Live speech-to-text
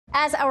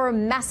As our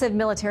massive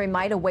military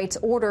might awaits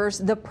orders,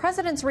 the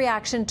president's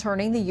reaction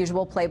turning the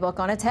usual playbook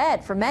on its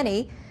head for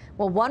many.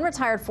 Well, one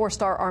retired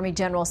four-star Army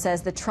general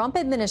says the Trump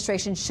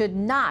administration should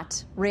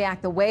not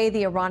react the way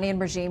the Iranian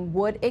regime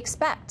would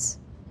expect.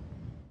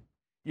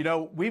 You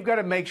know, we've got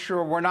to make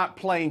sure we're not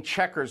playing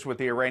checkers with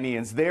the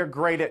Iranians. They're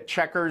great at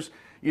checkers,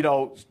 you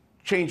know,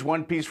 change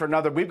one piece for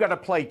another. We've got to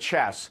play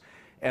chess.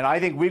 And I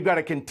think we've got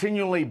to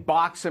continually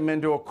box them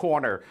into a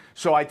corner.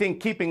 So I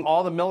think keeping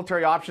all the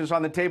military options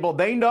on the table,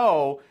 they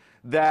know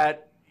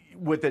that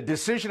with the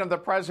decision of the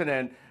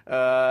president,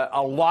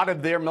 a lot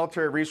of their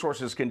military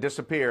resources can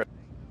disappear.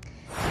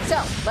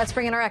 So let's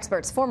bring in our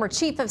experts. Former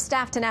Chief of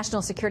Staff to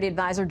National Security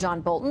Advisor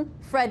John Bolton,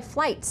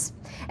 Fleitz,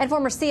 and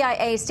former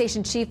CIA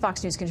Station Chief,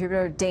 Fox News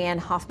contributor Dan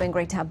Hoffman.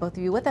 Great to have both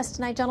of you with us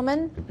tonight,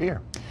 gentlemen. Good to be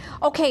here.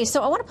 Okay,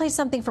 so I want to play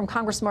something from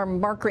Congressman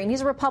Mark Green.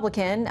 He's a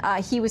Republican.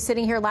 He was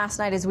sitting here last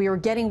night as we were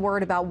getting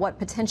word about what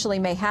potentially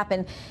may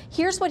happen.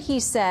 Here's what he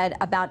said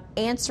about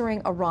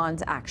answering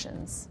Iran's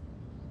actions.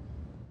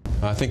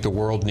 I think the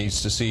world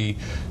needs to see,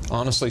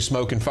 honestly,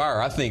 smoke and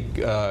fire. I think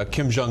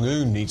Kim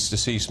Jong-un needs to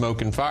see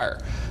smoke and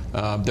fire.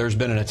 There's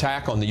been an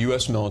attack on the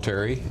U.S.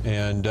 military,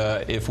 and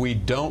if we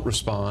don't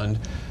respond,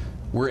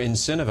 we're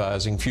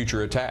incentivizing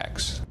future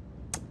attacks.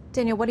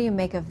 Daniel, what do you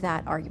make of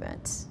that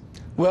argument?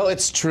 Well,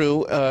 it's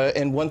true.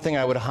 And one thing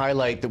I would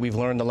highlight that we've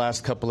learned the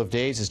last couple of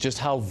days is just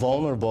how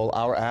vulnerable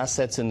our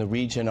assets in the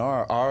region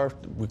are. Our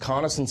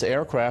reconnaissance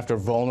aircraft are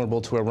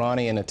vulnerable to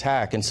Iranian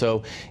attack. And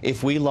so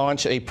if we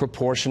launch a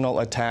proportional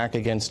attack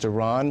against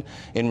Iran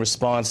in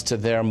response to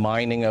their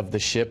mining of the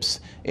ships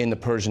in the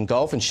Persian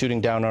Gulf and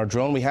shooting down our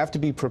drone, we have to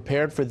be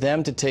prepared for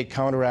them to take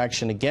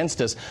counteraction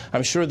against us.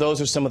 I'm sure those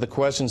are some of the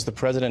questions the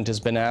president has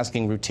been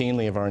asking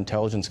routinely of our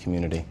intelligence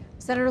community.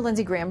 Senator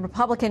Lindsey Graham,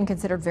 Republican,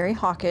 considered very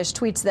hawkish,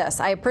 tweets this: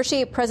 I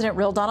appreciate President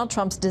real Donald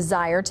Trump's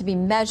desire to be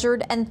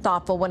measured and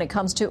thoughtful when it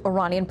comes to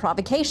Iranian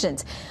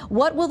provocations.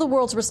 What will the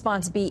world's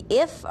response be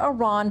if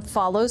Iran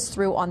follows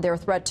through on their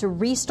threat to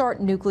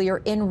restart nuclear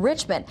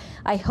enrichment?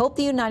 I hope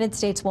the United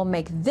States will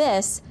make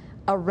this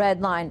a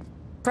red line.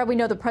 Fred, we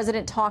know the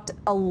president talked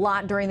a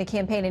lot during the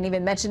campaign and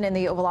even mentioned in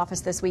the Oval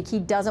Office this week he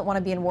doesn't want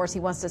to be in wars. He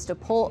wants us to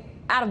pull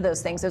out of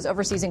those things, those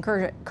overseas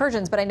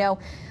incursions. But I know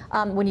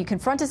when you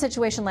confront a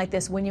situation like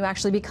this, when you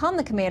actually become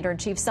the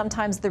commander-in-chief,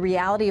 sometimes the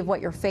reality of what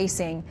you're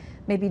facing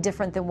may be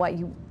different than what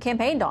you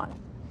campaigned on.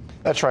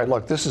 That's right.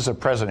 Look, this is a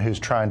president who's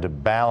trying to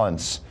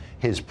balance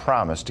his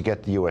promise to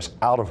get the U.S.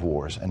 out of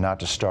wars and not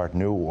to start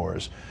new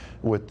wars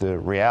with the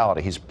reality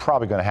he's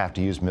probably going to have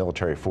to use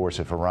military force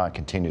if Iran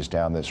continues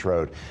down this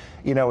road.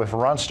 You know, if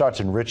Iran starts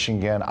enriching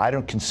again, I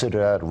don't consider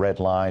that a red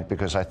line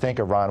because I think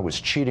Iran was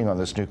cheating on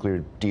this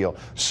nuclear deal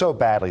so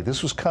badly.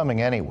 This was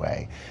coming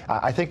anyway.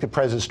 I think the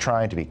president's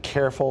trying to be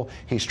careful.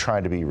 He's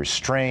trying to be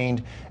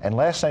restrained. And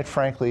last night,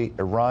 frankly,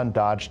 Iran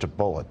dodged a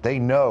bullet. They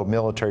know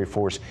military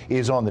force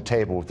is on the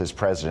table with this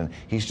president.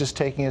 He's just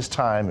taking his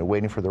time and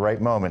waiting for the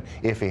right moment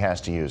if he has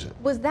to use it.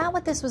 Was that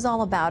what this was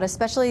all about,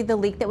 especially the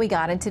leak that we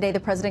got? And today the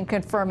president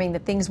confirming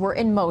that things were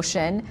in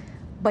motion,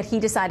 but he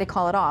decided to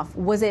call it off.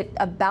 Was it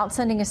about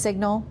sending a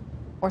signal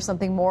or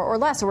something more or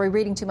less? Or were we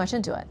reading too much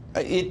into it?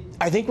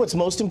 I think what's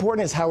most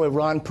important is how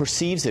Iran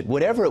perceives it.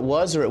 Whatever it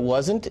was or it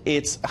wasn't,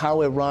 it's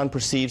how Iran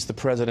perceives the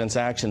president's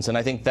actions. And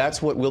I think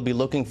that's what we'll be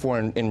looking for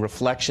in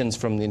reflections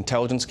from the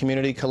intelligence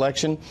community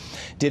collection.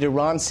 Did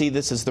Iran see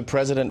this as the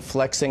president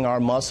flexing our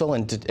muscle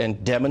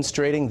and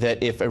demonstrating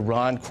that if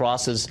Iran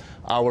crosses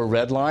our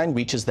red line,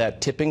 reaches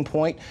that tipping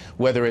point,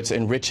 whether it's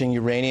enriching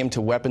uranium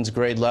to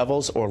weapons-grade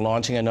levels or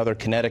launching another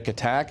kinetic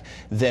attack,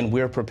 then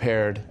we're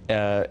prepared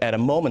at a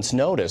moment's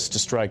notice to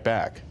strike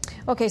back.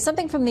 Okay,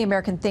 something from the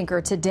American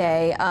Thinker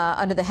today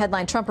under the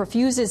headline, Trump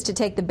refuses to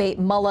take the bait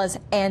mullahs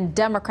and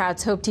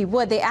Democrats hoped he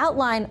would. They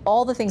outline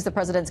all the things the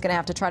president's going to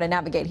have to try to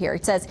navigate here.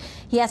 It says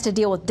he has to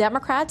deal with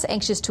Democrats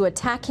anxious to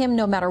attack him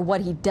no matter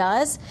what he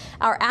does,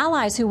 our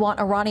allies who want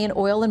Iranian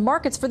oil and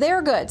markets for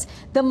their goods,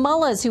 the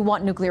mullahs who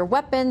want nuclear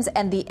weapons,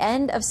 and the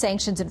end of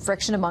sanctions and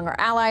friction among our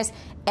allies,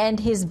 and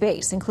his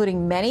base,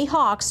 including many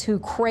hawks who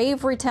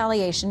crave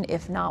retaliation,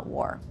 if not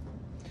war.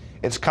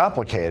 It's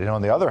complicated.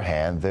 On the other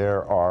hand,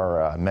 there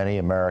are many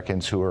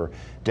Americans who are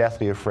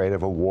deathly afraid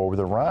of a war with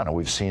Iran, and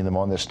we've seen them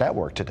on this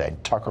network today.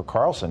 Tucker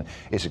Carlson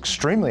is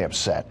extremely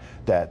upset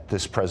that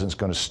this president's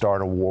going to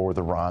start a war with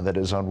Iran that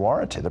is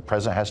unwarranted. The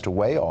president has to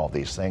weigh all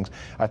these things.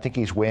 I think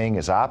he's weighing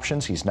his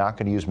options. He's not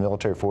going to use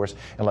military force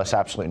unless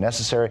absolutely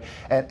necessary.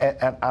 And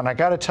I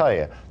got to tell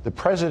you, the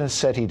president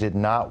said he did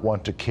not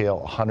want to kill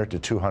 100 to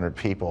 200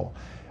 people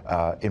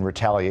in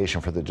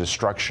retaliation for the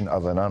destruction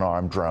of an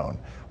unarmed drone.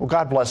 Well,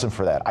 God bless him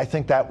for that. I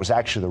think that was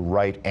actually the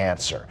right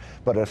answer.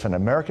 But if an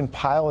American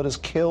pilot is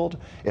killed,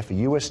 if a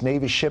U.S.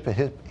 Navy ship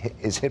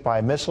is hit by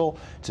a missile,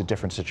 it's a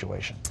different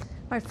situation. All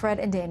right, Fred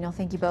and Daniel,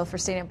 thank you both for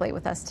staying up late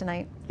with us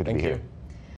tonight. Good to be here.